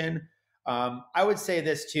situation. I would say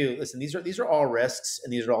this too. Listen, these are all risks,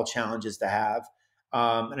 and these are all challenges to have.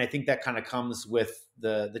 And I think that kind of comes with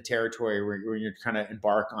the territory where you're kind of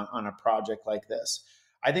embark on a project like this.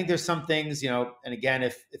 I think there's some things, and again,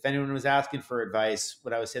 if anyone was asking for advice,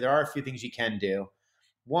 what I would say, there are a few things you can do.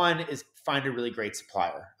 One is find a really great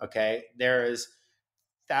supplier. Okay. There is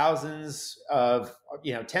thousands of,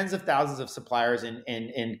 tens of thousands of suppliers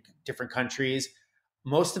in different countries.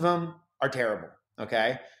 Most of them are terrible.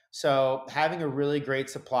 Okay. So having a really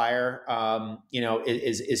great supplier,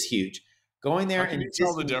 is huge. Going there and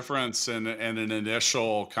tell the difference in an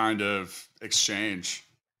initial kind of exchange.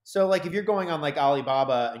 So like if you're going on like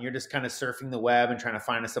Alibaba and you're just kind of surfing the web and trying to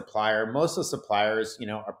find a supplier, most of the suppliers,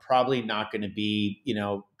 are probably not going to be,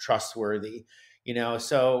 trustworthy,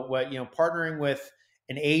 so what, partnering with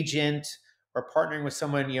an agent or partnering with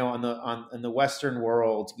someone, in the Western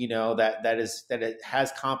world, that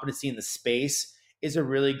has competency in the space is a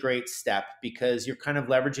really great step, because you're kind of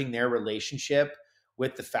leveraging their relationship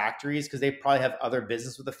with the factories, because they probably have other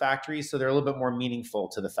business with the factories. So they're a little bit more meaningful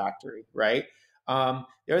to the factory. Right. The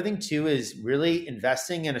other thing too is really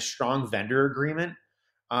investing in a strong vendor agreement,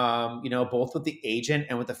 both with the agent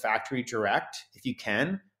and with the factory direct, if you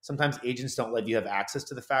can. Sometimes agents don't let you have access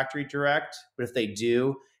to the factory direct, but if they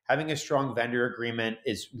do, having a strong vendor agreement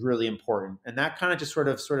is really important. And that kind of just sort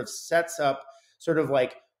of sets up sort of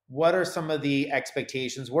like, what are some of the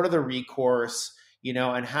expectations? What are the recourse,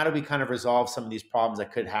 and how do we kind of resolve some of these problems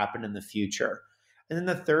that could happen in the future? And then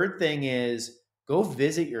the third thing is go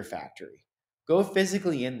visit your factory. Go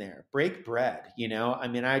physically in there, break bread.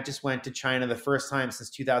 I just went to China the first time since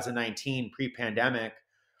 2019, pre-pandemic,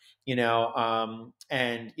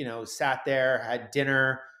 sat there, had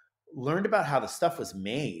dinner, learned about how the stuff was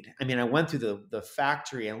made. I went through the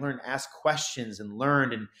factory and learned, asked questions and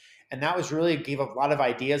learned. And that was really gave a lot of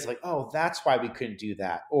ideas like, oh, that's why we couldn't do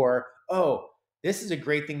that. Or, oh, this is a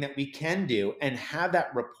great thing that we can do, and have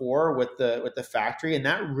that rapport with the factory. And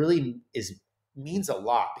that really means a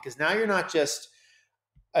lot, because now you're not just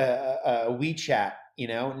a WeChat,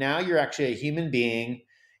 now you're actually a human being.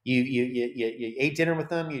 You ate dinner with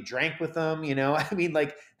them, you drank with them,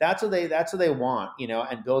 like that's what they want,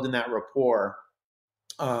 and building that rapport.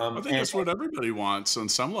 I think that's what everybody wants on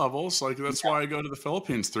some levels. Like that's why I go to the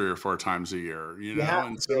Philippines 3 or 4 times a year,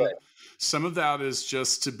 and so some of that is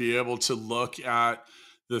just to be able to look at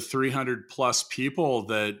the 300 plus people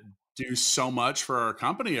that do so much for our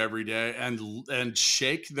company every day and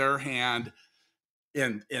shake their hand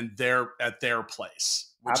at their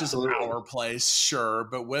place, which Absolutely. Is our place. Sure.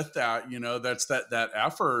 But with that, that's that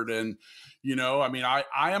effort. And, I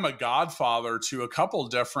am a godfather to a couple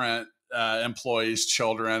different employees'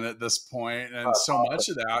 children at this point, and so much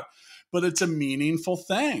of that, but it's a meaningful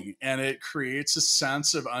thing, and it creates a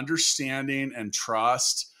sense of understanding and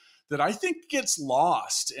trust that I think gets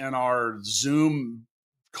lost in our Zoom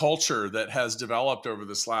culture that has developed over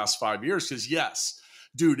this last 5 years. Because yes,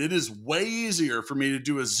 dude, it is way easier for me to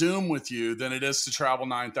do a Zoom with you than it is to travel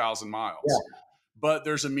 9,000 miles. Yeah. But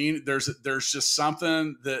there's just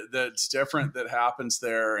something that's different that happens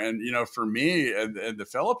there. And, for me and the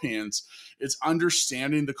Philippines, it's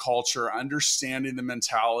understanding the culture, understanding the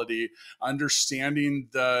mentality, understanding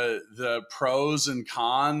the pros and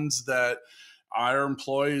cons that our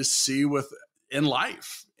employees see in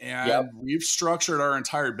life. Yep. And we've structured our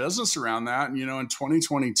entire business around that. And, in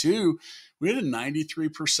 2022, we had a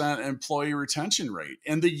 93% employee retention rate.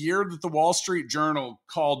 And the year that the Wall Street Journal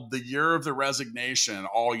called the year of the resignation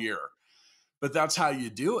all year. But that's how you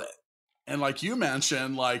do it. And like you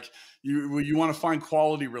mentioned, like you want to find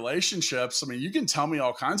quality relationships. I mean, you can tell me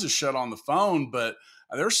all kinds of shit on the phone, but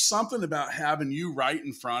there's something about having you right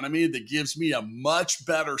in front of me that gives me a much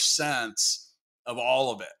better sense of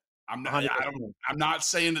all of it. I'm not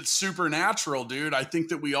saying it's supernatural, dude. I think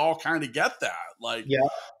that we all kind of get that. Like, Yeah.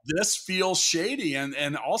 this feels shady.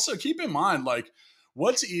 And also keep in mind, like,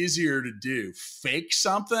 what's easier to do? Fake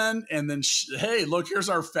something and then, hey, look, here's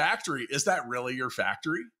our factory. Is that really your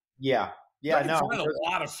factory? Yeah. Yeah. I can find a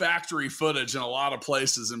lot of factory footage in a lot of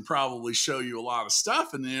places and probably show you a lot of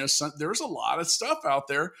stuff. And there's a lot of stuff out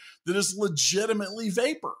there that is legitimately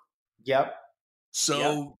vapor. Yep.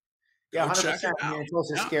 So yeah, 100%. check it out. I mean, it's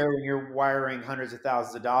also scary when you're wiring hundreds of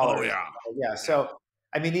thousands of dollars. Oh yeah. Yeah. So,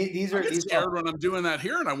 I mean, these are scared when I'm doing that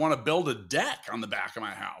here and I want to build a deck on the back of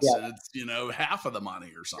my house. Yeah. And it's, half of the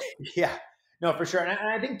money or something. Yeah, no, for sure. And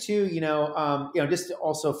I think too, just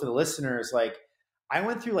also for the listeners, like, I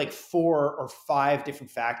went through like 4 or 5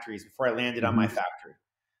 different factories before I landed on my factory.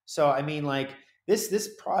 So, I mean, like this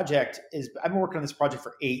project I've been working on this project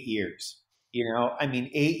for 8 years.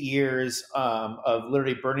 8 years of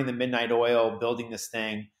literally burning the midnight oil, building this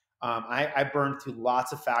thing. I burned through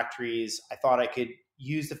lots of factories. I thought I could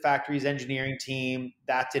use the factory's engineering team.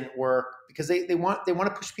 That didn't work because they want to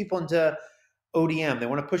push people into ODM. They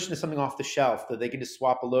want to push into something off the shelf that they can just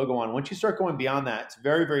swap a logo on. Once you start going beyond that, it's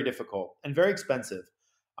very, very difficult and very expensive.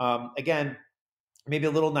 Again, maybe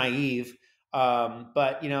a little naive,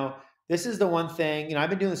 but this is the one thing, I've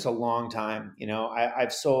been doing this a long time.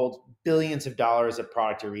 I've sold billions of dollars of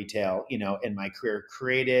product to retail, in my career,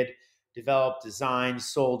 created, developed, designed,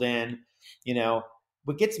 sold in.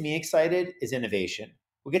 What gets me excited is innovation.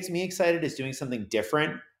 What gets me excited is doing something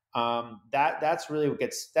different. That's really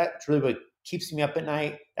what keeps me up at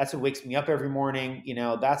night. That's what wakes me up every morning.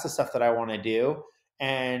 That's the stuff that I want to do.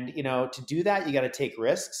 And, to do that, you got to take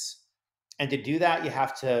risks. And to do that, you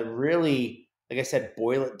have to really, like I said,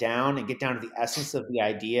 boil it down and get down to the essence of the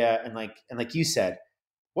idea. And like you said,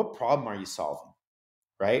 what problem are you solving?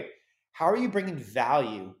 Right? How are you bringing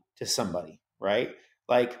value to somebody? Right?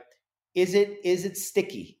 Like, is it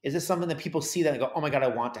sticky? Is it something that people see that and go, oh my God, I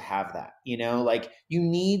want to have that? Like, you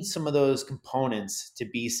need some of those components to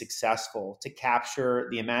be successful, to capture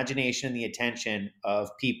the imagination and the attention of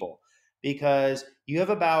people, because you have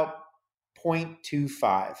about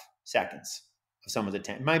 0.25 seconds of someone's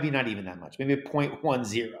attention. It might be not even that much, maybe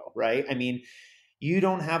 0.10, right? I mean, you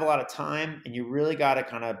don't have a lot of time, and you really got to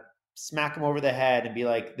kind of smack them over the head and be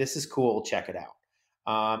like, this is cool, check it out,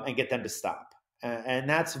 and get them to stop. And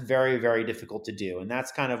that's very, very difficult to do. And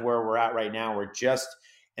that's kind of where we're at right now. We're just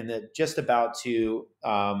about to,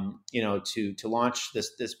 to launch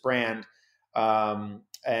this brand. And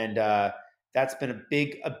that's been a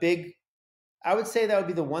big, I would say that would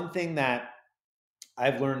be the one thing that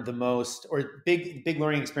I've learned the most, or big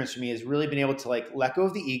learning experience for me, is really been able to like let go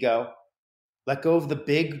of the ego, let go of the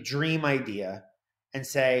big dream idea, and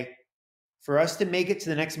say, for us to make it to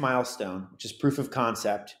the next milestone, which is proof of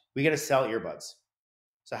concept, we got to sell earbuds.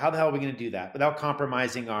 So how the hell are we going to do that without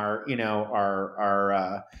compromising our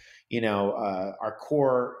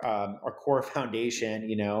core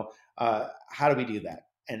foundation? How do we do that?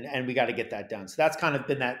 And we got to get that done. So that's kind of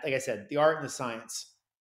been that, like I said, the art and the science.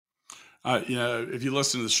 If you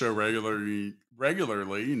listen to the show regularly,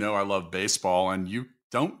 I love baseball, and you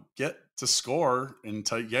don't get to score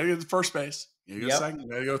until you got to get to first base. You go second, you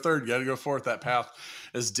got to go third, you got to go fourth. That path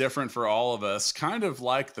is different for all of us, kind of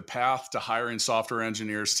like the path to hiring software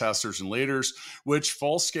engineers, testers, and leaders, which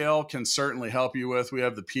Fullscale can certainly help you with. We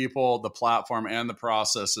have the people, the platform, and the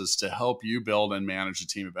processes to help you build and manage a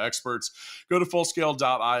team of experts. Go to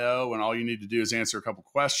Fullscale.io, and all you need to do is answer a couple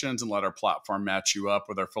questions and let our platform match you up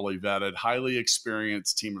with our fully vetted, highly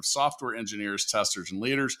experienced team of software engineers, testers, and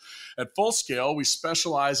leaders. At Fullscale, we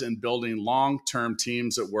specialize in building long-term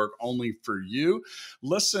teams that work only for you.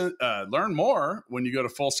 Learn more when you go to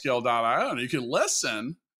Fullscale.io, and you can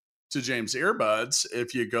listen to James' earbuds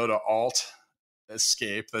if you go to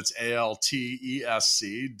Escape. That's ALTESC.tech.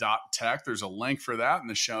 There's a link for that in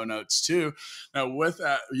the show notes too. Now, with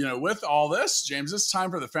all this, James, it's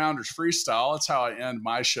time for the Founders Freestyle. It's how I end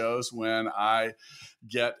my shows when I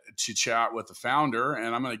get to chat with the founder,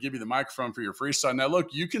 and I'm going to give you the microphone for your freestyle. Now,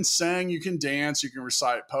 look, you can sing, you can dance, you can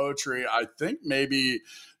recite poetry. I think maybe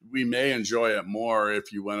we may enjoy it more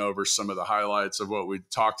if you went over some of the highlights of what we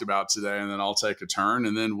talked about today, and then I'll take a turn,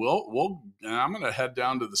 and then I'm going to head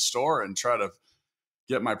down to the store and try to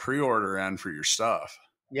get my pre-order in for your stuff.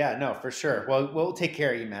 Yeah, no, for sure. Well, we'll take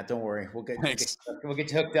care of you, Matt. Don't worry. Thanks. We'll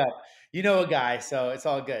get you hooked up. You know a guy, so it's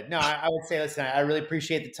all good. No, I would say, listen, I really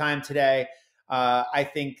appreciate the time today. I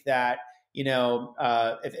think that,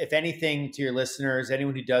 if anything, to your listeners,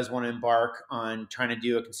 anyone who does want to embark on trying to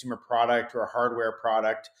do a consumer product or a hardware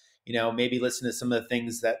product, maybe listen to some of the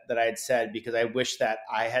things that I had said, because I wish that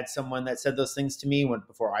I had someone that said those things to me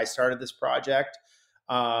before I started this project.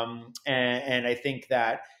 And I think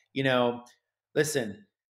that, listen,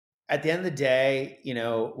 at the end of the day,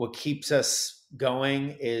 what keeps us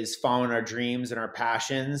going is following our dreams and our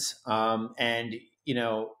passions. And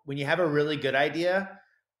when you have a really good idea,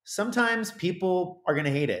 sometimes people are going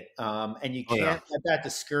to hate it, and you can't let that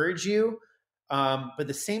discourage you. But at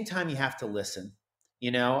the same time, you have to listen.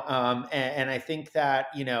 And I think that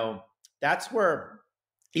that's where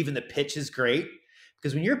even the pitch is great,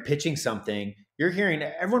 because when you're pitching something, you're hearing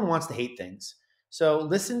everyone wants to hate things. So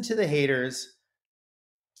listen to the haters.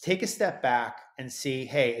 Take a step back and see,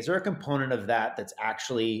 hey, is there a component of that that's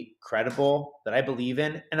actually credible, that I believe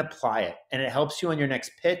in, and apply it. And it helps you on your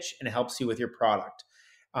next pitch, and it helps you with your product.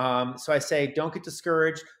 So I say, don't get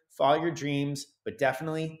discouraged, follow your dreams, but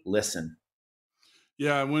definitely listen.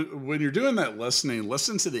 Yeah, when you're doing that listening,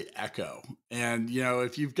 listen to the echo. And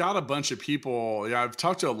if you've got a bunch of people, I've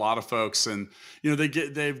talked to a lot of folks, and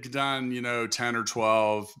they've done 10 or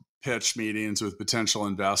 12 pitch meetings with potential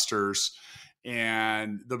investors,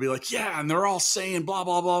 and they'll be like, yeah, and they're all saying blah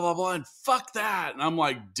blah blah blah blah, and fuck that. And I'm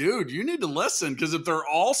like, dude, you need to listen, because if they're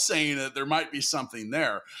all saying it, there might be something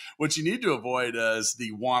there. What you need to avoid is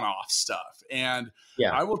the one-off stuff. And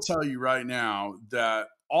I will tell you right now that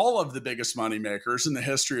all of the biggest money makers in the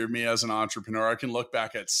history of me as an entrepreneur, I can look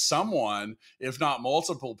back at someone, if not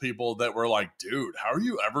multiple people, that were like, dude, how are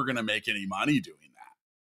you ever going to make any money doing that?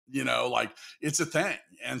 Like, it's a thing.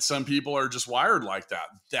 And some people are just wired like that.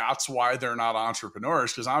 That's why they're not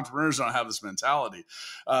entrepreneurs, because entrepreneurs don't have this mentality.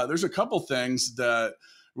 There's a couple things that,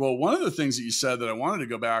 one of the things that you said that I wanted to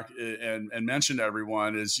go back and mention to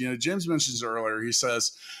everyone is, James mentions earlier, he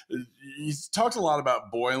says, he talks a lot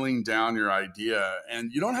about boiling down your idea.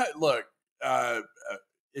 And you don't have,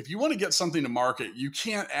 if you want to get something to market, you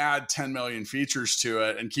can't add 10 million features to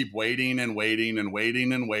it and keep waiting and waiting and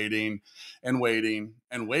waiting and waiting and waiting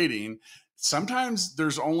and waiting. Sometimes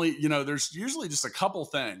there's only, there's usually just a couple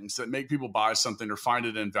things that make people buy something or find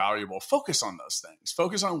it invaluable. Focus on those things.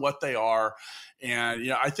 Focus on what they are.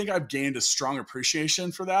 And, I think I've gained a strong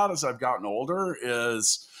appreciation for that as I've gotten older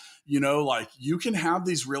is, like, you can have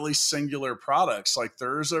these really singular products. Like,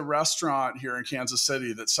 there's a restaurant here in Kansas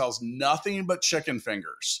City that sells nothing but chicken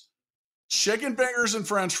fingers and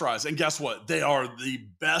French fries. And guess what? They are the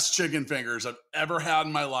best chicken fingers I've ever had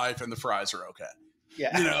in my life. And the fries are okay.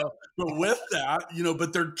 Yeah. But with that,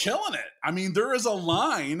 but they're killing it. I mean, there is a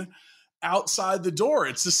line outside the door.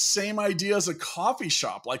 It's the same idea as a coffee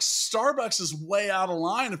shop. Like, Starbucks is way out of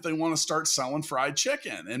line if they want to start selling fried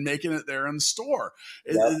chicken and making it there in the store.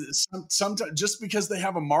 Yep. Sometimes just because they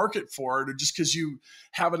have a market for it, or just because you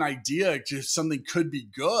have an idea something could be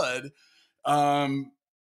good, doesn't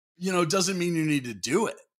mean you need to do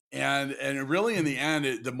it. And really, in the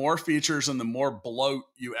end, the more features and the more bloat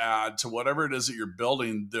you add to whatever it is that you're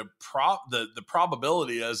building, the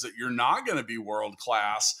probability is that you're not going to be world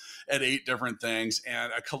class at 8 different things.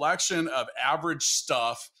 And a collection of average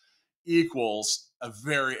stuff equals a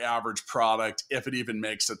very average product, if it even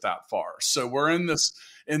makes it that far. So we're in this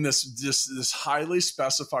highly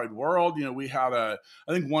specified world. We had I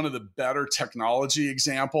think one of the better technology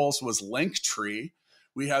examples was Linktree.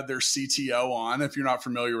 We had their CTO on. If you're not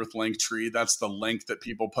familiar with Linktree, that's the link that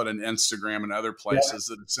people put in Instagram and other places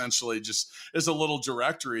that essentially just is a little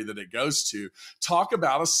directory that it goes to. Talk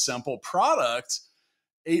about a simple product.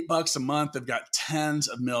 $8 a month. They've got tens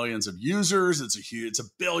of millions of users. It's a $1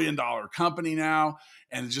 billion company now,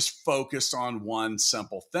 and just focused on one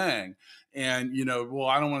simple thing. And, I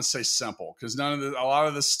don't want to say simple, because a lot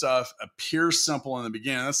of this stuff appears simple in the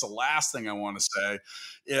beginning. That's the last thing I want to say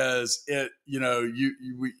is it,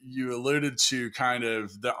 you alluded to kind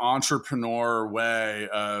of the entrepreneur way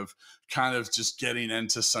of kind of just getting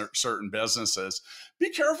into certain businesses. Be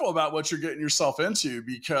careful about what you're getting yourself into,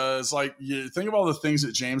 because you think of all the things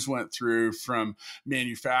that James went through, from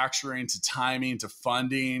manufacturing to timing to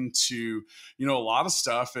funding to, a lot of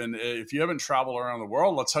stuff. And if you haven't traveled around the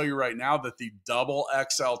world, I'll tell you right now that the double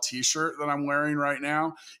XL t-shirt that I'm wearing right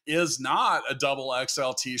now is not a double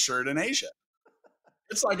XL t-shirt in Asia.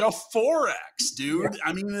 It's like a 4X, dude. Yeah.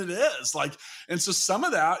 I mean, it is and so some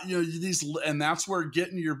of that, and that's where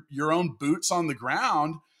getting your own boots on the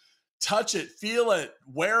ground, touch it, feel it,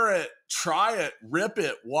 wear it, try it, rip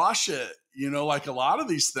it, wash it, like a lot of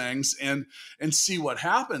these things and see what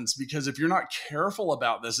happens. Because if you're not careful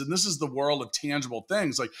about this, and this is the world of tangible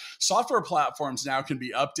things, like software platforms now can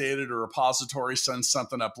be updated, a repository sends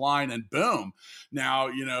something up line and boom. Now,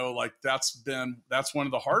 like that's one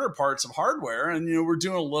of the harder parts of hardware. And, we're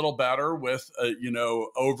doing a little better with,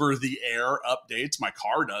 over the air updates. My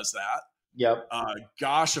car does that. Yep.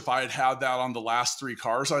 Gosh, if I had that on the last 3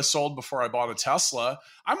 cars I sold before I bought a Tesla,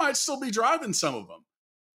 I might still be driving some of them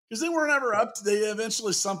because they weren't ever up. They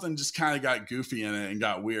eventually something just kind of got goofy in it and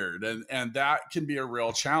got weird, and that can be a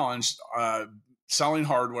real challenge. Selling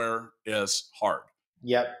hardware is hard.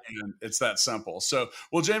 Yep. And it's that simple. So,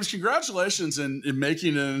 well, James, congratulations in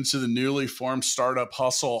making it into the newly formed Startup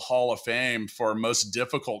Hustle Hall of Fame for most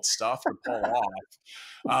difficult stuff to pull off.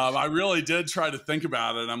 I really did try to think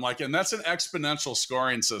about it. I'm like, and that's an exponential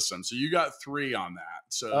scoring system. So you got 3 on that.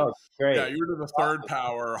 So great. Yeah, you're the third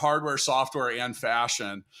power, hardware, software, and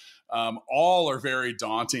fashion. All are very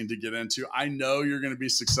daunting to get into. I know you're going to be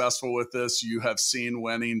successful with this. You have seen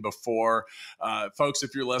winning before. Folks,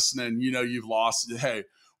 if you're listening, you've lost. Hey,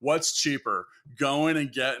 what's cheaper? Going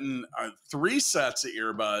and getting 3 sets of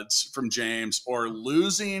earbuds from James or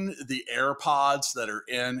losing the AirPods that are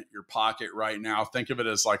in your pocket right now? Think of it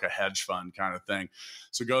as like a hedge fund kind of thing.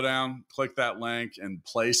 So go down, click that link, and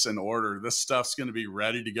place an order. This stuff's going to be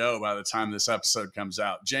ready to go by the time this episode comes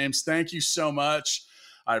out. James, thank you so much.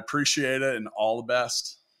 I appreciate it, and all the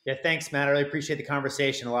best. Yeah, thanks, Matt. I really appreciate the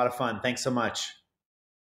conversation. A lot of fun. Thanks so much.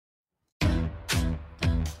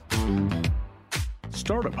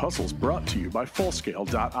 Startup Hustle is brought to you by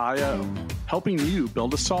Fullscale.io, helping you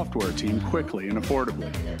build a software team quickly and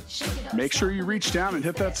affordably. Make sure you reach down and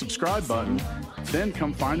hit that subscribe button, then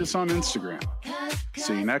come find us on Instagram.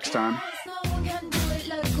 See you next time.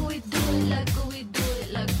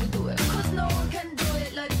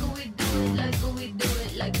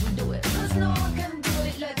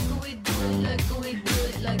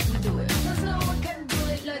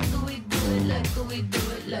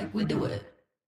 We do it.